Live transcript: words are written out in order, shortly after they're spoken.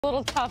A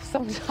little tough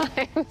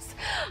sometimes.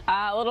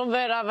 A little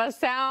bit of a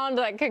sound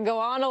that could go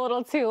on a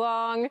little too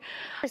long.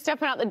 We're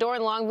stepping out the door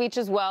in Long Beach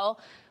as well.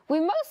 We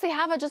mostly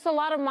have just a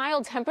lot of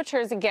mild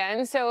temperatures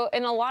again, so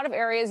in a lot of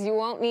areas you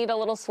won't need a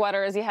little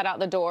sweater as you head out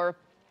the door.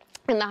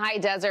 In the high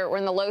desert, we're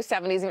in the low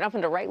 70s, even up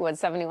into Wrightwood,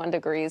 71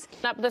 degrees.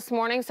 Up this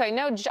morning, so I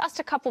know just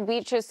a couple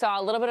beaches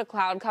saw a little bit of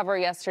cloud cover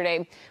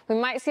yesterday. We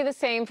might see the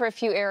same for a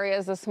few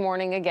areas this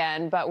morning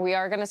again, but we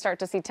are going to start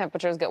to see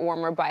temperatures get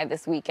warmer by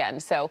this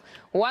weekend. So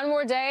one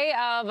more day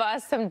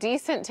of some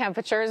decent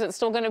temperatures. It's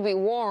still going to be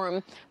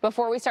warm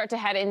before we start to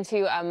head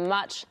into a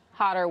much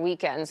hotter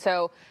weekend.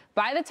 So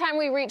by the time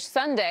we reach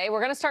Sunday, we're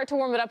going to start to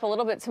warm it up a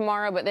little bit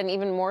tomorrow, but then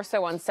even more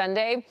so on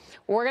Sunday.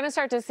 We're going to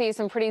start to see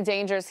some pretty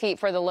dangerous heat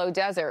for the low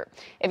desert.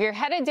 If you're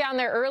headed down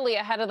there early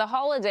ahead of the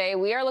holiday,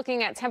 we are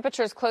looking at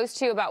temperatures close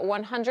to about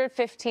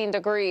 115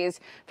 degrees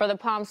for the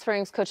Palm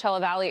Springs, Coachella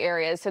Valley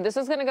areas. So this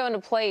is going to go into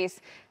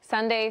place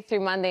Sunday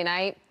through Monday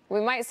night.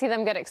 We might see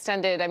them get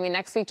extended. I mean,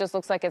 next week just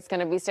looks like it's going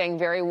to be staying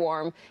very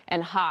warm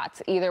and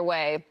hot either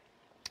way,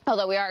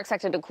 although we are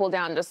expected to cool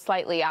down just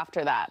slightly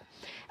after that.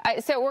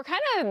 So we're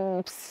kind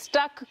of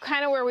stuck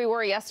where we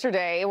were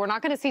yesterday. We're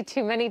not going to see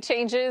too many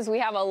changes. We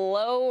have a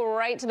low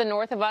right to the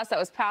north of us that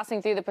was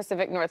passing through the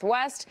Pacific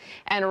Northwest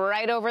and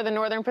right over the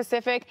northern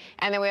Pacific.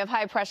 And then we have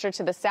high pressure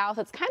to the south.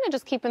 It's kind of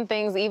just keeping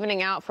things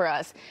evening out for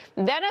us.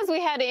 Then as we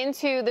head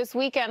into this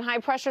weekend, high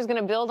pressure is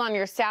going to build on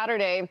your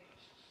Saturday.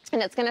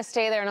 And it's going to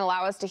stay there and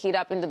allow us to heat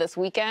up into this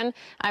weekend.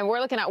 And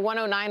we're looking at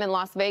 109 in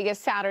Las Vegas,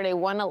 Saturday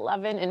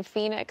 111 in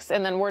Phoenix.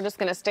 And then we're just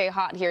going to stay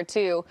hot here,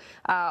 too.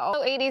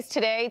 Also 80s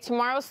today.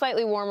 Tomorrow,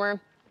 slightly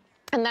warmer.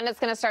 And then it's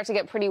going to start to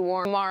get pretty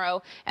warm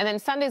tomorrow. And then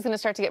Sunday's going to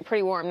start to get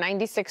pretty warm,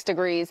 96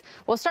 degrees.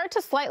 We'll start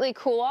to slightly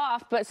cool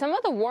off, but some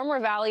of the warmer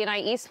valley and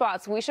IE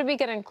spots, we should be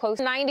getting close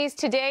to 90s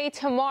today.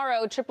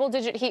 Tomorrow,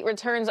 triple-digit heat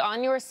returns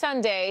on your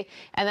Sunday.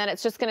 And then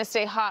it's just going to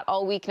stay hot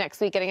all week next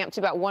week, getting up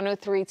to about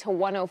 103 to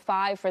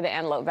 105 for the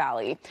Antelope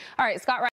Valley. All right, Scott.